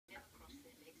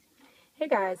Hey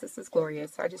guys, this is Gloria.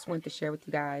 So I just wanted to share with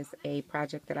you guys a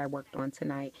project that I worked on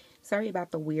tonight. Sorry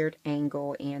about the weird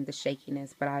angle and the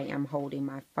shakiness, but I am holding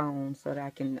my phone so that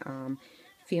I can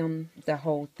film the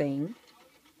whole thing.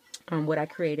 What I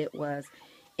created was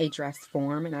a dress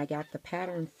form, and I got the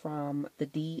pattern from the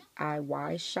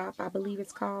DIY shop, I believe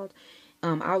it's called.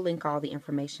 I'll link all the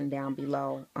information down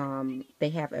below. They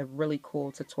have a really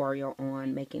cool tutorial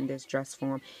on making this dress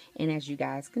form. And as you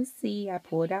guys can see, I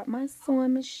pulled out my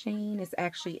sewing machine. It's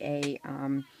actually a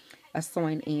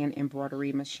sewing and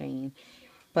embroidery machine.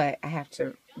 But I have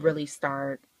to really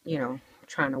start,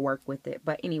 trying to work with it.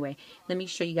 But anyway, let me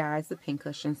show you guys the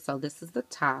pincushion. So this is the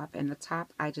top, and the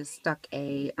top I just stuck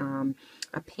a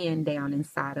pin down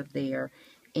inside of there,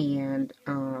 and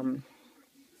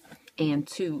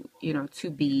two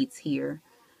beads here.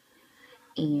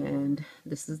 And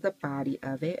this is the body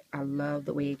of it. I love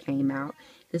the way it came out.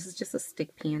 This is just a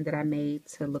stick pin that I made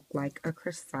to look like a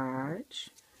corsage,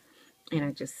 and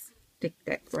I just stick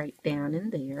that right down in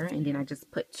there, and then I just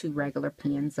put two regular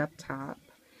pins up top.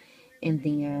 And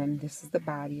then this is the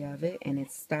body of it, and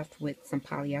it's stuffed with some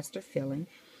polyester filling.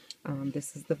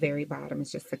 This is the very bottom.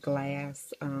 It's just a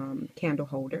glass candle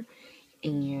holder,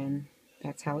 and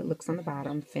that's how it looks on the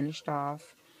bottom, finished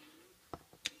off.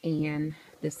 And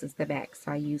this is the back.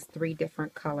 So I used 3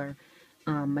 different color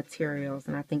materials,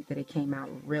 and I think that it came out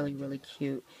really, really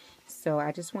cute. So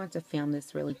I just wanted to film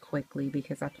this really quickly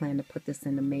because I plan to put this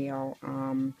in the mail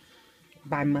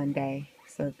by Monday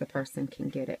so that the person can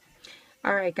get it.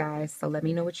 Alright guys, so let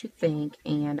me know what you think,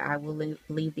 and I will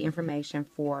leave the information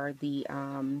for the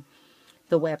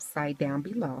website down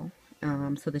below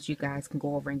so that you guys can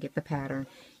go over and get the pattern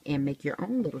and make your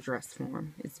own little dress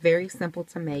form. It's very simple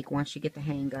to make once you get the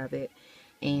hang of it.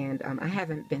 And I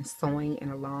haven't been sewing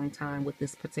in a long time with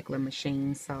this particular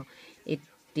machine, so it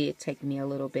did take me a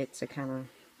little bit to kind of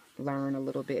learn a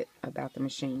little bit about the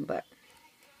machine, but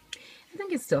I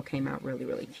think it still came out really,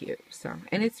 really cute. So,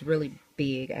 and it's really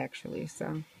big actually.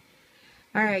 So,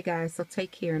 all right, guys. So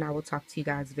take care, and I will talk to you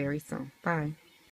guys very soon. Bye.